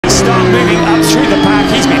moving up through the pack.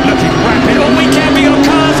 He's been looking rapid all weekend. We got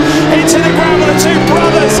cars into the gravel. The two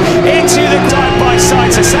brothers into the side by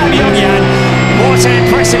side. So Sam Yongyan, what an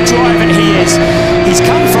impressive driver he is. He's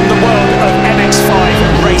come from the world of MX5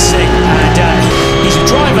 racing, and he's a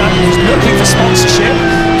driver who's looking for sponsorship,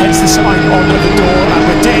 hence the sign on the door. And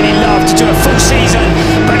would dearly love to do a full season,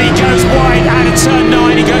 but he goes wide out of turn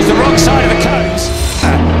 9. He goes the wrong side of the cones.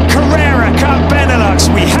 Carrera Cup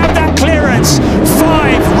Benelux, we have that clearance.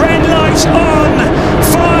 5 red lights on,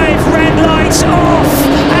 5 red lights off,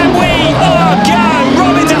 and we are go.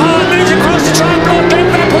 Robin de Haan moves across to try and block Glenn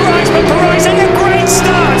Van Parijs, but Parijs had a great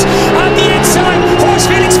start on the inside. Horse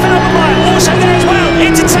Felix Felbermeyer also there as well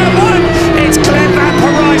into turn 1. It's Glenn Van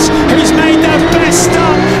Parijs who's made the best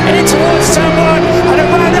start in towards turn 1 and a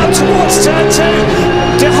round up towards turn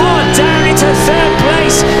 2. De Haan down into 3rd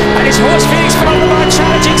place, and it's Horse Felix Felbermeyer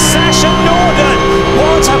challenging Sasha Norden.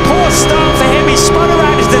 What a poor start for him. He spun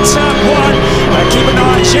around into turn 1. Keep an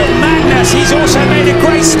eye on Gilles Magnus. He's also made a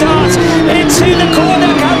great start into the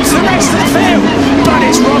corner. Comes the rest of the field, but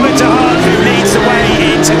it's Robin de Haan who leads the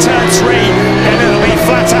way into turn 3, and it'll be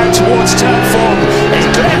flat out towards turn 4. It's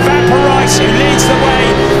Glenn Van Parijs who leads the way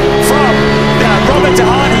from Robin de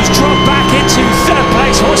Haan, who's dropped back into 3rd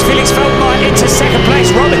place. Horse Felix Felbermeyer into 2nd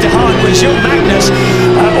place. Robin de Haan with Gilles Magnus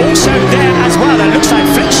also there as well. It looks like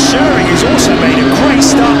Flint Schuring, who's also made a great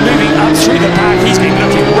start moving up through the pack. He's been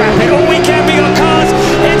looking rapid all weekend. We got cars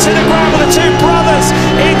into the gravel. The two brothers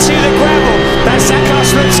into the gravel. That's Zakar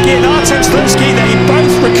Slutsky and Artem Slutsky. They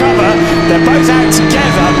both recover. They're both out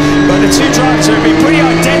together, but the two drivers have been pretty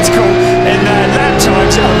identical in their lap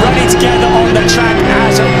times, are running together on the track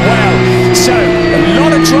as well. So a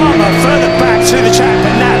lot of drama further back through the track,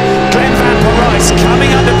 but now Glenn Van Parijs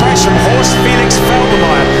coming under pressure from Horst Felix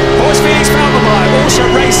Felbermeyer. Horst Felix Felbermeyer also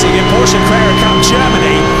racing in Porsche Carrera Cup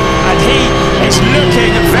Germany, and he is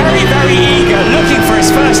looking very, very eager, looking for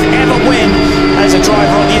his first ever win as a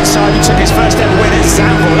driver on the inside. He took his first ever win at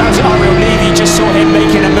Zandvoort. That was Ariel Levy. Just saw him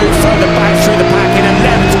making a move further back through the pack in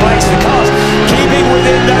 11th place. The cars keeping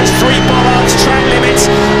within those 3 bollards. Track limits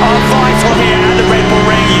are vital here at the Red Bull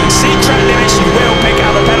Ring. You can see track limits, you will pick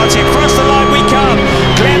up a penalty. Across the line we come.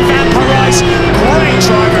 Glenn Van Parijs, great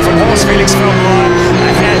driver from Horst Felix Felbermeyer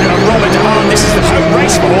ahead of Robin de Haan. This is the home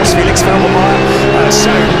race for Horst Felix Felbermeyer,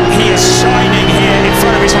 so he is shining here in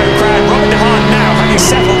front of his home crowd. Robin de Haan now having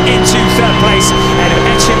settled into 3rd place ahead of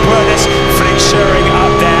Etienne Plurnis. Flint Schuring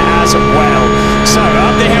up there as well. So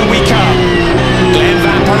up the hill we come. Glenn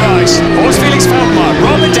Van Parijs, Horst Felix Felbermeyer,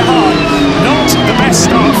 Robin de Haan. Not the best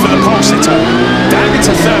start for the pole sitter. Down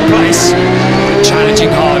into 3rd place,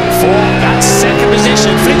 challenging hard for that 2nd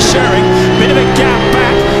position. Flint Schuring, bit of a gap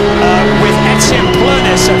back with Etienne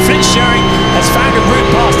Plurnis. So Flint Schuring has found a route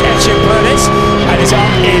past Etienne Plurnis and is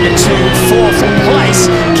up into 4th place.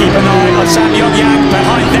 Keep an eye on Sam Yongyan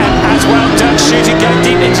behind them as well. Dirk shooting, go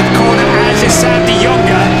deep into the corner, as is Sam de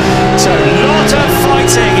Jonge. So a lot of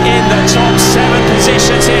fighting in the top 7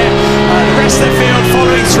 positions here. The rest of the field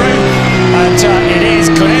following through, and it is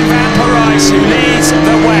Glenn Van Parijs who leads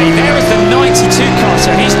the way. There is the 92 car,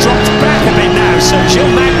 so he's dropped back a bit now. So Gilles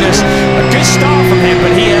Magnus, a good start from him,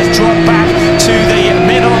 but he has dropped back to the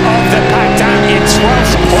middle of the pack, down in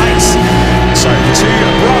 12th place. So the two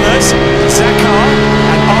brothers, Zakar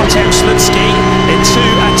and Artem Slutsky, in 2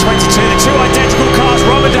 and 22. The two identical cars.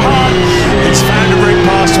 Robin de Haan, he's found a route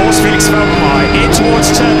past Horst Felix Felbermeyer in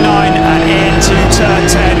towards turn 9 and into turn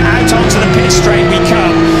 10. Out onto the pit straight we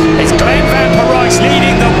come. It's Glenn Van Parijs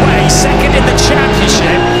leading the way, 2nd in the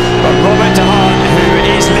championship, but Robin de Haan, who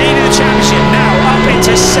is leading the championship now, up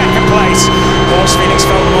into 2nd place. Horst Felix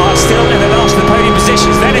Felbermeyer still in the last of the podium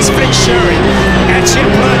positions. Then it's Flint Schuring.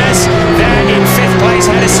 Etienne Plurnis there in 5th place,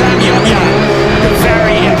 ahead of Sam Yongyan. The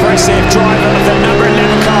very impressive driver of the number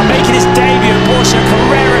 11 car, making his debut at Porsche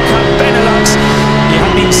Carrera Cup Benelux. He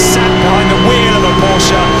hadn't even sat behind the wheel of a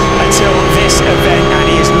Porsche until this event, and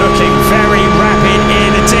he is looking very rapid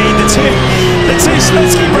indeed. The two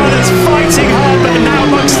Slutsky brothers fighting hard, but now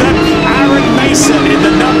amongst them Aaron Mason in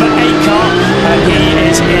the number 8 car, and he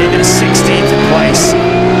is in 16th place.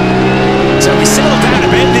 So we settle down a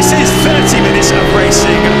bit. This is 30 minutes of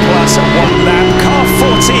racing plus 1 lap. Car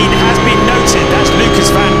 14 has been noted. That's Lucas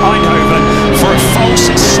van Eindhoven for a false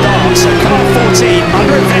start. So car 14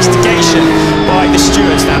 under investigation by the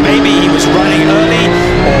stewards. Now maybe he was running early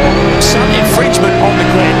or some infringement on the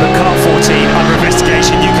grid, but car 14 under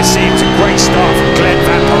investigation. You can see it was a great start from Glenn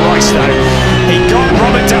Van Parijs though. He got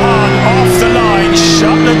Robin de Haan off the line,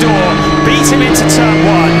 shut the door, beat him into turn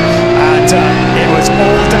 1, and it was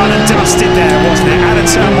all done and dusted there, wasn't it? Out of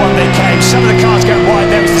turn 1 they came. Some of the cars going wide.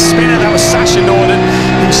 There was the spinner, that was Sasha Norden,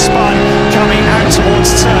 who spun coming out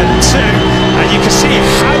towards turn 2.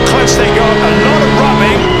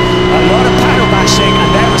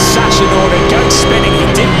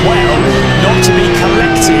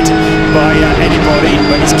 by anybody,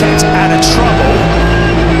 but he's kept out of trouble,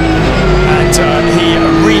 and he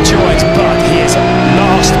rejoins, but he is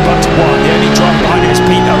last but one. The only driver behind him is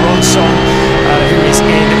Peter Ronson, who is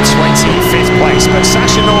in 25th place, but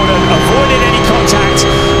Sasha Norden avoided any contact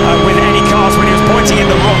with any cars when he was pointing in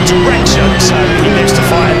the wrong direction, so he lives to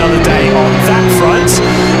fight another day on that front.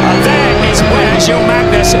 There is where Gilles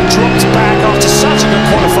Magnus dropped back after such a good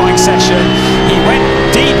qualifying session. He went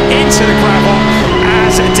deep into the gravel,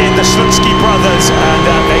 as did the Slutsky brothers, and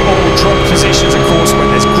they all dropped positions. Of course,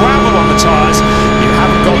 when there's gravel on the tyres, you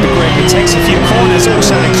haven't got the grip. It takes a few corners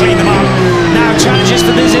also to clean them up. Now challenges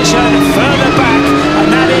for position further back, and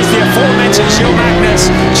that is the aforementioned Gilles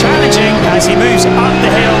Magnus challenging as he moves up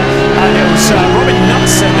the hill, and it was Robin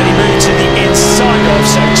Knudsen that he moved to the inside of,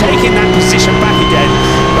 so taking that position back again,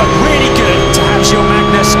 but really good to have Gilles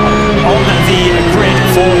Magnus on the grid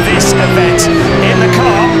for this event in the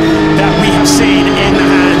car that we have seen in the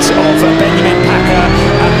hands of Benjamin Packer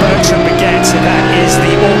and Bertrand Baguette. That is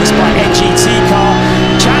the August by GT car.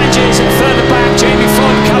 Challenges further back, Jamie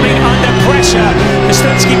Font coming under pressure. The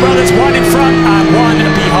Slutsky brothers, one in front and one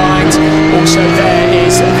behind. Also there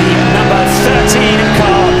is the number 13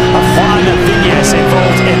 car of Juan Viñas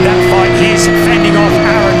involved in that fight. He's fending off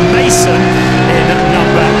Aaron Mason in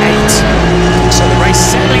number 8. So the race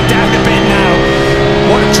settling down a bit now.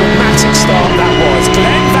 What a dramatic start that was.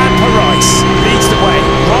 Glenn Van Parijs leads the way.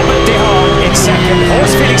 Robert De Haan in second.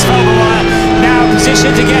 Horst Felix Felbermeyer now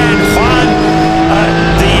positioned again. Juan,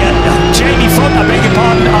 Jamie Font, I beg your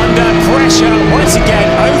pardon, under pressure. Once again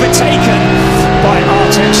overtaken by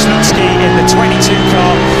Artem Slutsky in the 22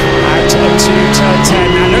 car out to turn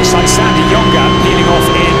 10. Now looks like Sandy Younger peeling off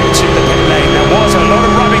into the pit lane. There was a lot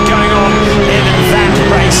of rubbing going on in that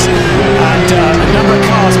race, and a number of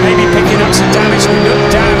cars maybe picking up some damage. We look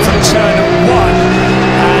down from turn 1,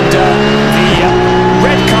 and the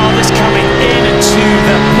red car that's coming into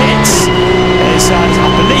the pits is, I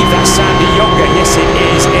believe that's Sandy Younger. Yes, it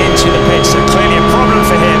is, into the pits, so clearly a problem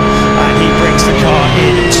for him, and he brings the car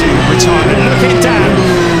into retirement. Looking down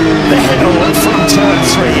the hill from turn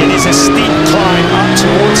 3, it is a steep climb up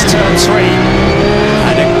towards turn 3,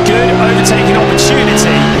 and a good overtaking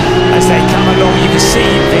opportunity as they come along. You can see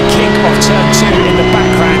the kick of turn 2 in the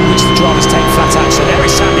background, which the drivers take flat out. So there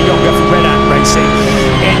is Sandy Younger from Red Ant Racing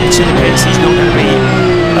into the pits. He's not going to be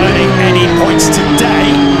earning any points today.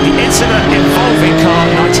 The incident involving car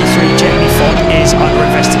 93 Jamie Font is under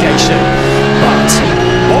investigation, but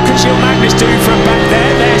what can Gilles Magnus do from back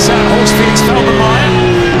there? There's Horst Felix Felbermeyer.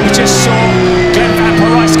 We just saw Glenn Van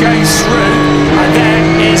Parijs going through, and there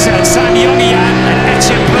is Sam Yongyan and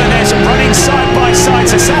Etienne Blunes running side by side.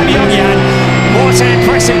 So Sam Yongyan, what an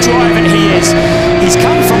impressive driver he is. He's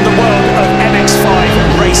come from the world of MX-5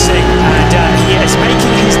 racing, and he is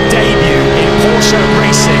making his debut in Porsche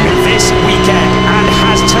racing this weekend and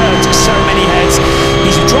has turned so many heads.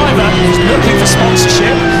 He's a driver who's looking for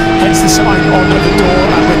sponsorship, hence the sign on the door,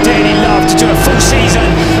 and would dearly love to do a full season,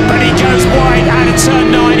 but he goes wide out of turn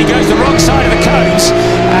 9. He goes the wrong side of the cones,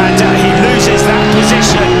 and he loses that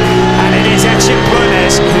position, and it is Etienne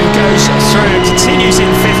Blunes who goes through, continues in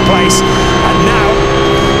 5th place, and now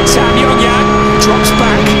Sam Yongyan drops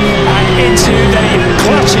back and into the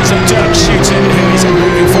clutches of Dirk Schuiten, who is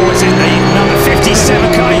moving forwards in the number 57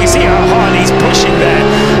 car. You can see how hard he's pushing there,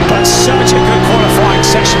 but such a good qualifying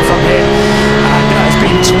session from him, and has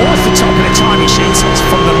been towards the top of the timing sheets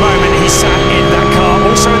from the moment he sat in that car.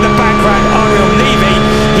 Also in the background, Ariel Levy,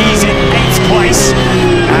 he's in 8th place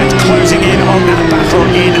and closing in on that battle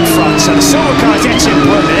in front. So the silver car is Etienne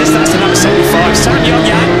Blunes, that's the number 75. Sam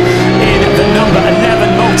Yongyan in the number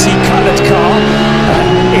 11 multi-coloured car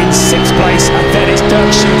in 6th place, and then it's Dirk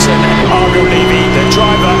Schuiten and Ariel Levy, the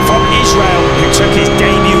driver from Israel who took his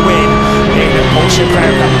debut win in the Porsche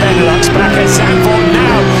Carrera Cup Benelux back at Zandvoort.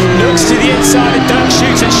 Now looks to the inside of Dirk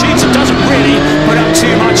Schuiten. Schuiten doesn't really put up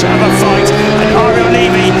too much of a fight, and Ariel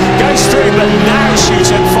Levy goes through, but now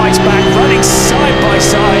Schuiten fights back, running side by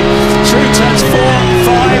side through turns 4,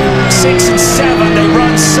 5, 6 and 7. They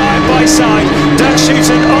run side by side. Dirk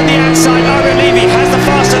Schuiten on the outside. Ariel Levy has the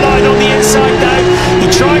faster line on the inside though. He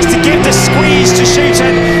tries to give the squeeze to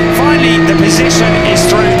Schuiten. Finally the position is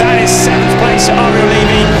through. That is 7th place Ariel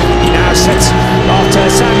Levy. He now sits after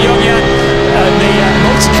Sam Yongyan, the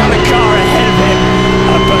multicoloured car ahead of him,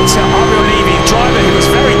 but Ariel Levy, driver who was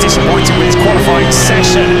very disappointed with his qualifying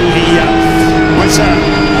session. He was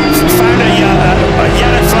found a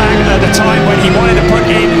yellow flag at the time when he wanted to put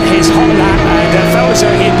in his hot lap, and felt as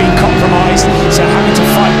though he had been compromised, so having to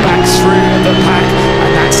fight back through the pack,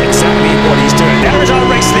 and that's exactly what he's doing. There is our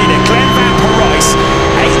race leader, Glenn Van Parijs,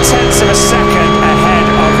 8 tenths of a second ahead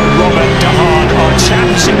of Robert De Haan, our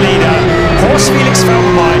championship leader.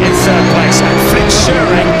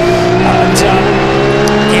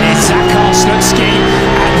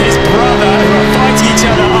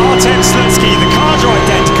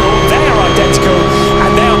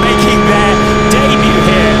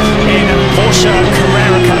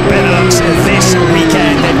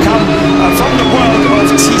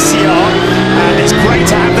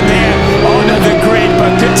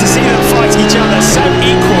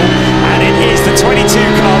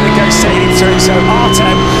 So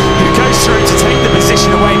Artem, who goes through to take the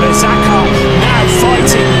position away, but Zakar now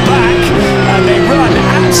fighting back, and they run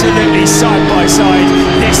absolutely side by side.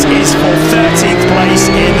 This is for 13th place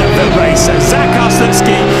in the race. So Zakar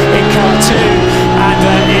Slutsky in car 2, and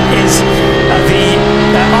it is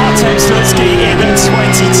the Artem Slutsky in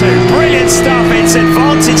 22. Brilliant stuff. It's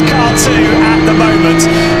advantage car 2 at the moment,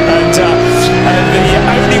 and the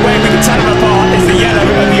only way we can tell them apart is the yellow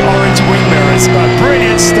and the orange wing mirrors. But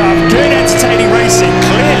brilliant stuff, good entertaining racing,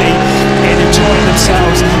 clearly enjoying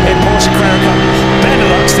themselves in Porsche Carrera Cup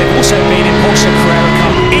Benelux. They've also been in Porsche Carrera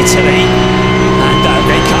Cup Italy, and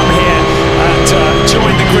they come here and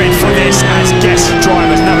join the grid for this as guest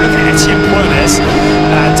drivers. Now look at Etienne Plones,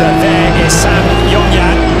 and there is Sam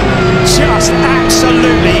Yongyan, just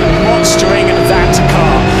absolutely monstering that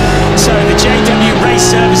car. So the JW Race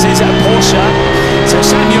Services at Porsche. So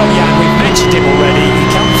Sam Yongyan, we've mentioned him already, he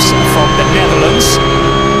comes from the Netherlands,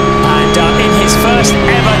 and in his first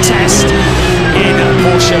ever test in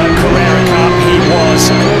Porsche Carrera Cup, he was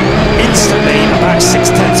instantly about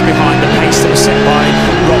 6/10 behind the pace that was set by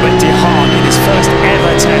Robert De Haan in his first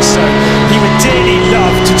ever test. So he would dearly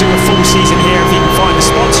love to do a full season here if he can find the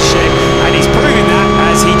sponsorship, and he's proving that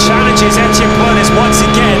as he challenges Etienne Plones once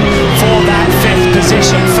again for that 5th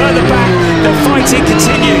position. Further back, the fighting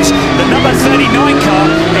continues. The number 39 car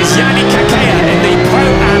is Yannick Kakea in the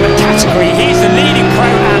Pro-Am category. He's the leading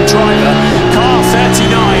Pro-Am driver, car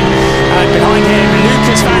 39, and behind him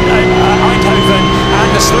Lucas van Eindhoven and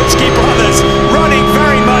the Slutsky brothers running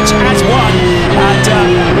very much as one, and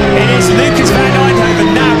it is Lucas van Eindhoven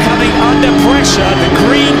now coming under pressure. The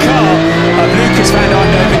green car of Lucas van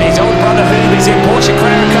Eindhoven, his old brother who is in Porsche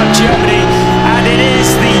Carrera Cup Germany, and it is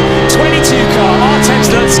the 22 car Artem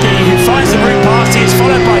Slutsky who finds the route past. He is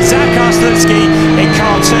followed by Zakar Slutsky in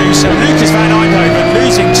car 2. So Lucas van Eindhoven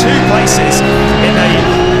losing 2 places in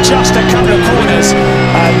just a couple of corners,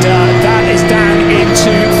 and that is down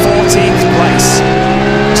into 14th place.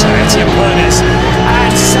 So Etienne Plones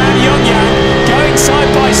and Sam Yongyan going side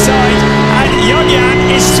by side, and Yongyan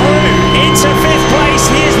is through into 5th place.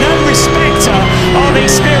 He is no respecter of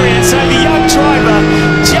experience, so the young driver,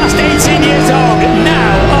 just 18 years old,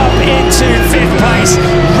 now up into 5th place,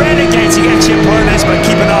 relegating Etienne Plones, but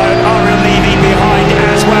keep an eye on Ariel Levy behind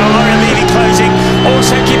as well. Ariel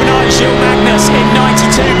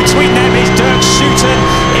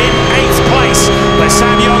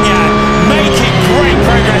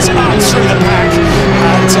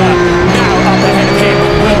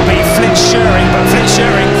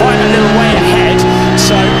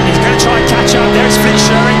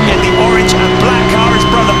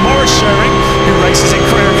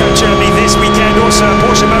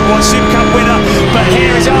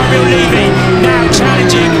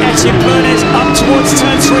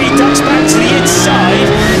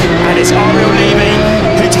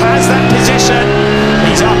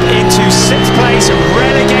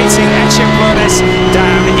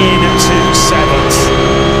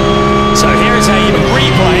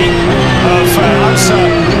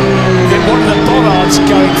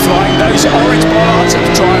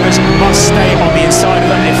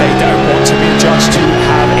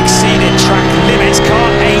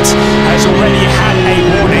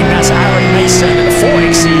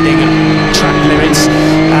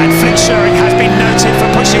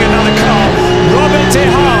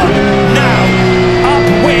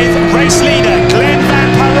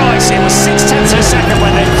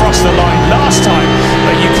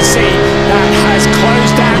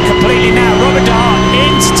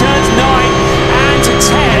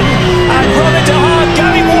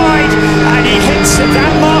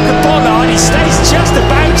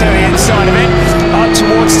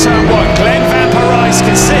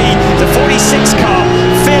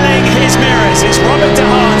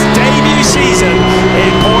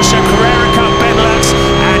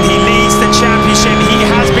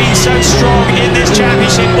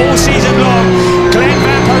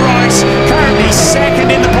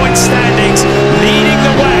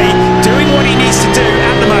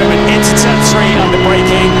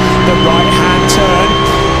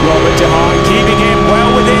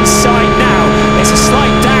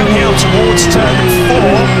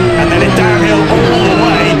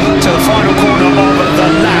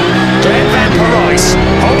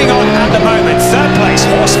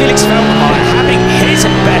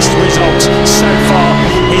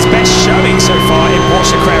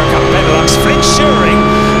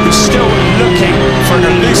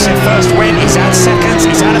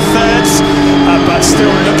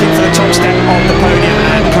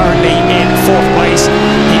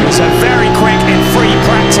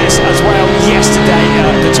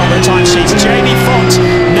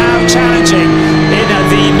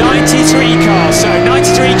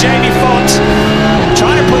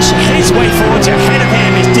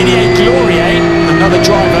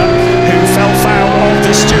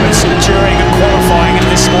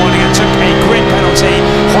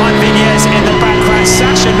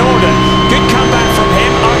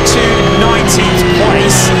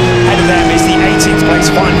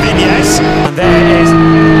Juan Vinez. And there is...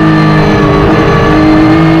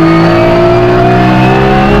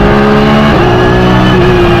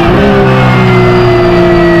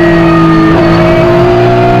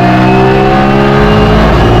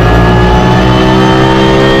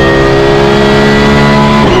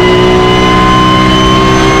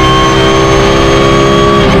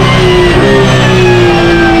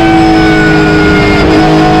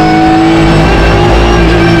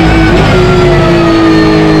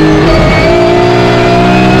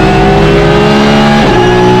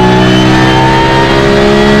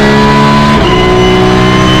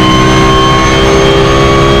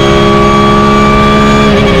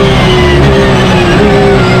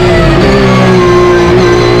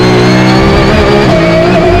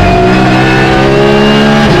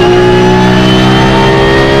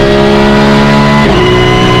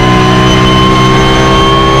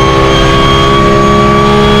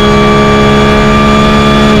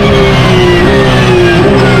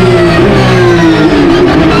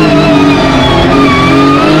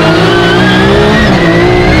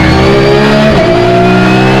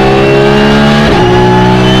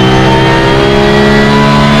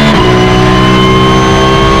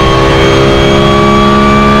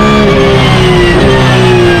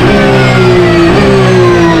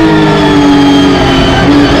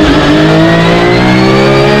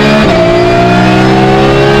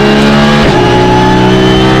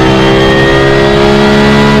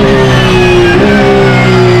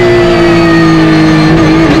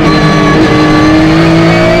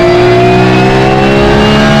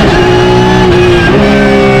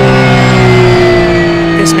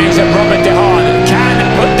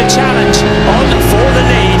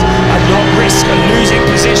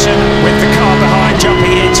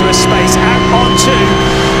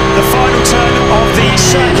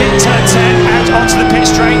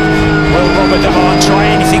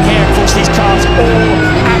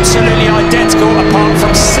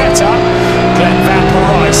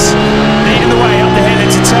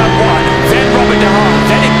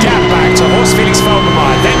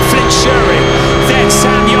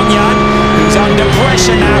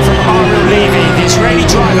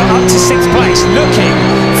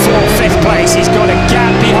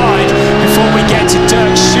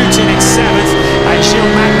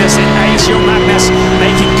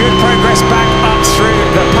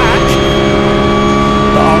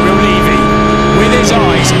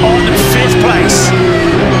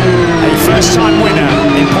 first-time winner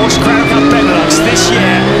in Porsche Carrera Cup Benelux this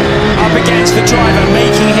year, up against the driver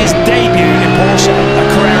making his debut in Porsche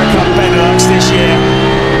Carrera Cup Benelux this year.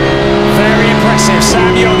 Very impressive,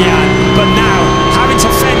 Sam Yongyan, but now having to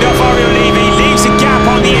fend off Ariel Levy, leaves a gap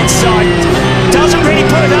on the inside, doesn't really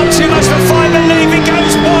put up too much of a fight, but Levy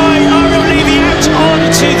goes wide. Ariel Levy out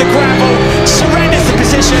onto the gravel, surrenders the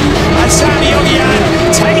position, and Sam Yongyan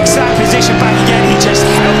takes that position back again. He just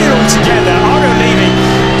held it all together. Ariel Levy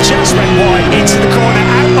just went wide into the corner,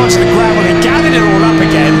 out onto the gravel, and gathered it all up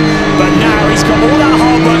again. But now he's got all that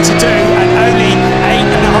hard work to do, and only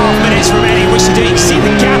 8.5 minutes remaining, which to do. You can see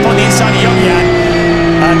the gap on the inside of Yongyan,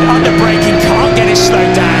 and under braking, can't get it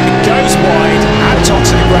slowed down, goes wide, out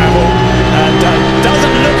onto the gravel, and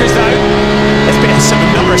doesn't look as though there's been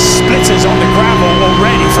a number of splitters on the gravel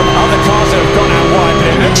already from other cars that have gone out wide, but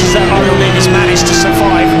it looks as though Ariel Levy's managed to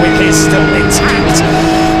survive with his still intact.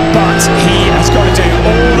 But he has got to do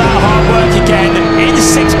all that hard work again in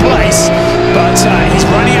 6th place, but he's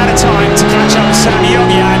running out of time to catch up with Sam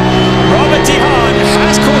Yongyan. Robert Dehaan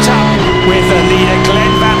has caught up with the leader.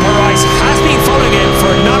 Glenn Van Parijs has been following him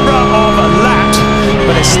for a number of laps,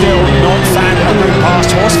 but it's still not found a route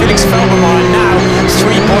past. Horst Felix Felbermeyer now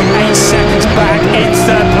 3.8 seconds back in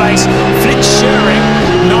 3rd place. Flint Schuring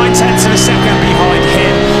 9/10 of a second behind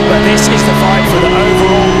him, but this is the fight for the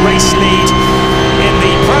overall race lead. In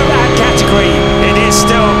the Pro-Am category, it is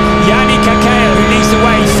still Yannick Kakea who leads the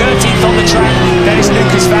way, 13th on the track. Then it's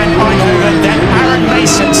Lucas van Eindhoven, then Aaron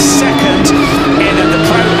Mason, 2nd in the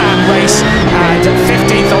Pro-Am race, and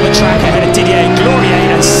 15th on the track ahead of Didier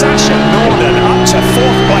Glorier, and Sasha Norden up to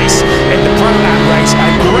 4th place in the Pro-Am race. A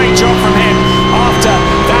great job from him after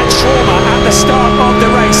that trauma at the start of the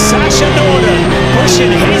race. Sasha Norden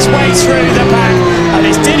pushing his way through the pack, and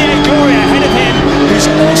it's Didier Glorier ahead of him, who's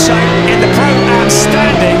also in the Pro-Am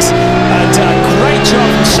standings. And great job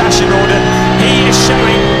from Sasha Norden. He is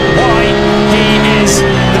showing why he is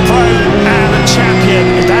the Pro-Am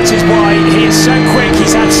champion. That is why he is so quick.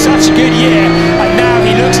 He's had such a good year, and now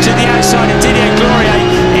he looks to the outside of Didier Glorier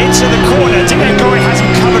into the corner. Didier Glorier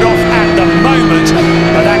hasn't covered off at the moment,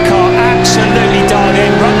 but that car absolutely dialed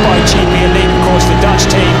in, run by GP Elite, of course, the Dutch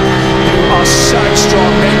team, who are so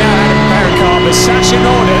strong. They know how to repair a car, but for Sasha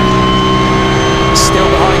Norden, still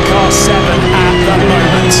behind car 7 at the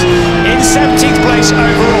moment, in 17th place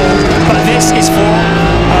overall, but this is for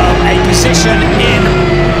a position in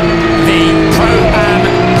the Pro-Am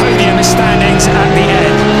podium standings at the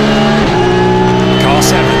end. Car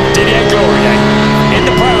 7, Didier Gloria in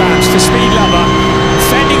the Pro-Ams for Speed Lover,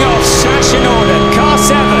 fending off Sasha Norden. Car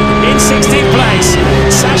 7 in 16th place,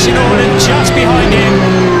 Sasha Norden just behind him,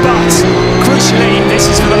 but crucially this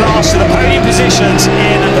is for the last of the podium positions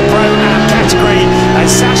in the Pro-Am category, as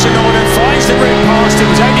Sasha Norden finds the route past. It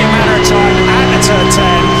was only a matter of time at the turn 10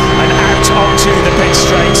 and out onto the pit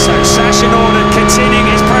straight. So Sasha Norden continuing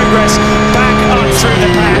his progress back up through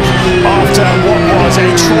the pack after what was a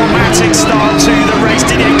traumatic start to the race.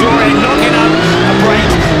 Didier Gloria knocking up a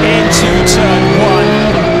break into turn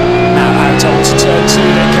 1. Now out onto turn 2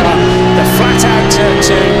 they come. The flat out turn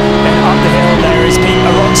 2, then up the hill there is Pete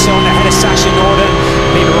Aronson ahead of Sasha Norden.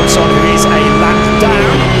 Pete Aronson, who is a lap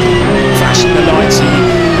down, flashing the lights. He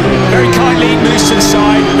very kindly moves to the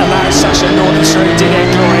side, allows Sasha Norden through. Didier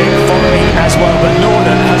Gloria following as well, but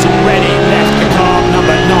Norden has already left the car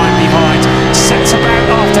number 9 behind. Sets about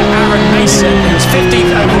after Aaron Mason, who's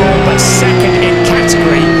 15th overall but 2nd in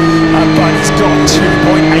category, but he's got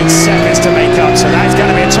 2.8 seconds to make up, so that's going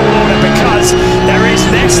to be a tall order because there is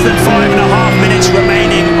less than 5.5 minutes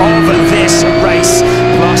remaining of this race,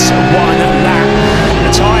 plus 1 lap.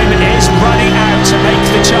 The time is running out to make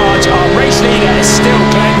the charge. Our race leader is still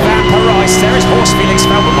Glenn Van Parijs. There is Horst Felix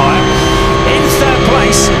Felbermeyer in 3rd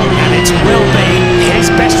place, and it will be his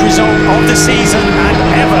best result of the season and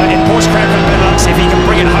ever in Porsche Carrera Cup Benelux if he can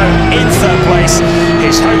bring it home in 3rd place.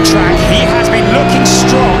 His home track, he has been looking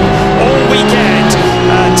strong all weekend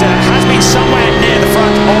and has been somewhere near the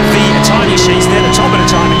front of the timing sheets, near the top of the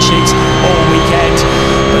timing sheets all weekend.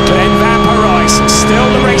 But Glenn Van Parijs, still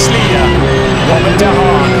the race leader. Robert De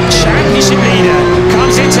Haan, championship leader,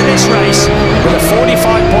 comes into this race with a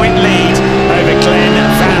 45-point lead over Glenn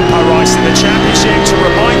Van Parijs in the championship. To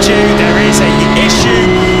remind you, there is an issue.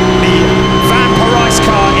 The Van Parijs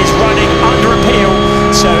car is running under appeal,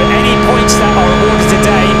 so any points that are awarded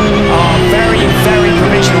today are very, very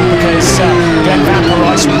provisional because Glenn Van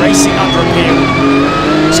Parijs racing under appeal.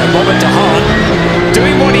 So Robert De Haan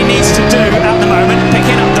doing what he needs to do at the moment,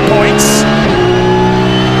 picking up the points.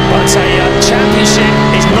 But a championship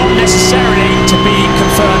is not necessarily to be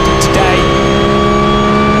confirmed today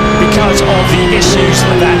because of the issues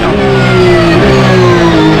that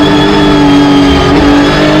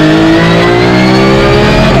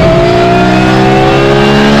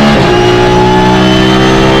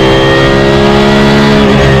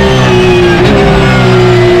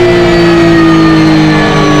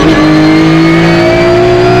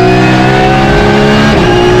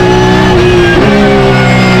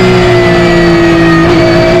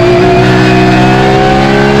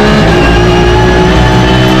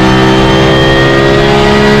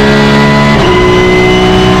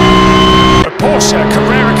Porsche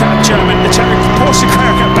Carrera Cup Porsche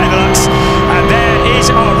Carrera Cup Benelux, and there is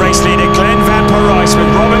our race leader Glenn Van Parijs with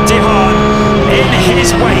Robert De Haan in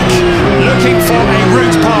his wake, looking for a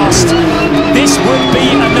route past. This would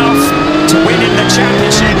be enough to win in the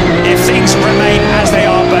championship if things remain as they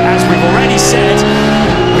are, but as we've already said,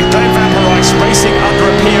 with Glenn Van Parijs racing under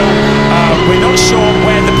appeal, we're not sure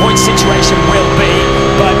where the point situation will be,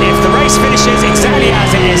 but if the race finishes exactly as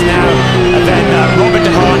it is now, then Robert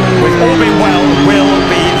De Haan, with all being well, will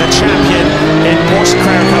be the champion in Porsche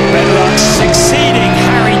Carrera Cup Benelux, succeeding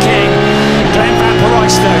Harry King. Glenn Van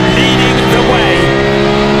Parijs, though, leading the way.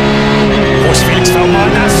 Horst Felix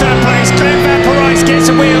Felbermeyer now 3rd place. Glenn Van Parijs gets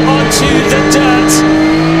a wheel onto the dirt.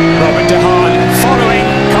 Robert De Haan following,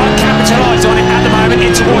 can't capitalise on it at the moment,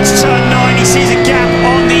 in towards turn 9. He sees a gap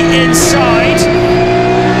on the inside.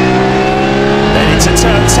 Then into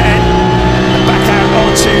turn 10 and back out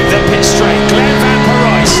onto the pit straight. Glenn Van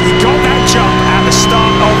Parijs, he got that jump at the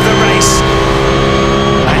start of the race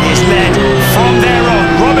and is led from there on.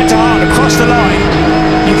 Robert De Haan across the line.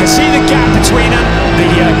 You can see the gap between them. The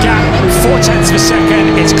gap 0.4 of a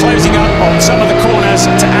second. It's closing up on some of the corners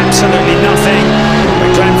to absolutely nothing.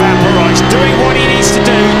 But Glenn Van Parijs doing what he needs to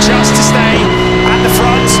do just to stay at the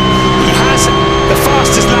front. He has the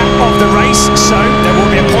fastest lap of the race, so there will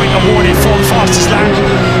be a point awarded for the fastest lap,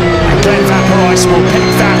 and Glenn Van Parijs will pick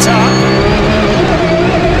that up.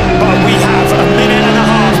 But we have a minute and a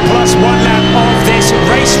half plus 1 lap of this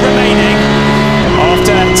race remaining.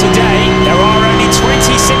 After today, there are only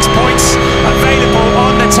 26 points available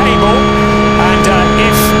on the table, and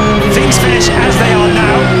if things finish as they are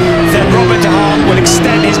now, then Robert De Haan will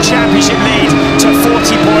extend his championship lead to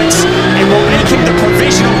 40 points. It will make him the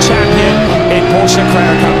provisional champion in Porsche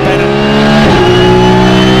Carrera Cup Benelux.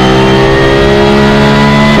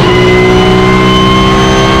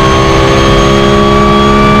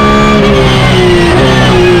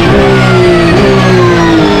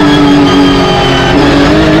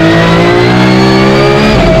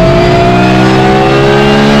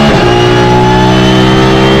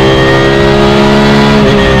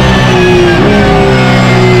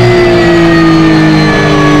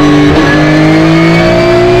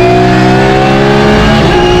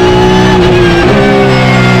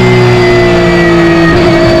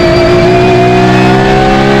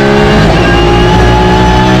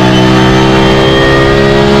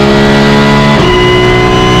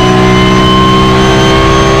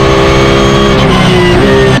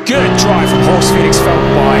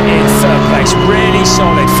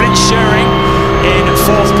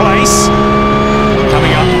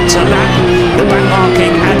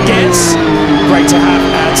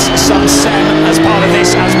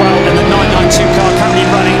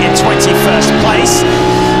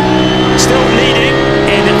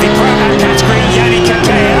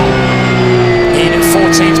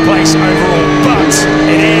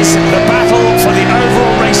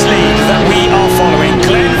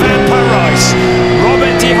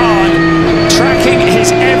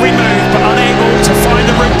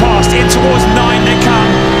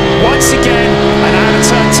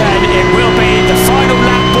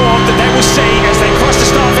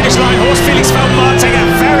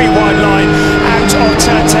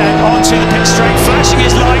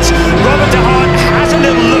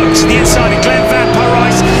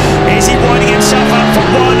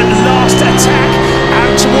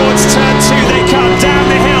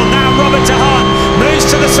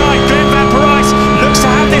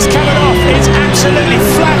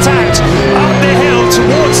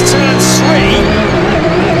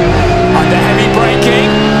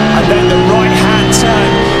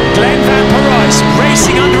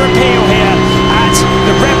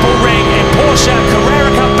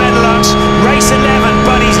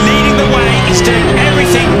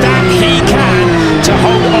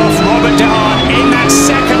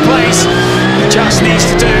 just needs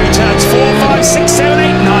to do turns 4, 5, 6, 7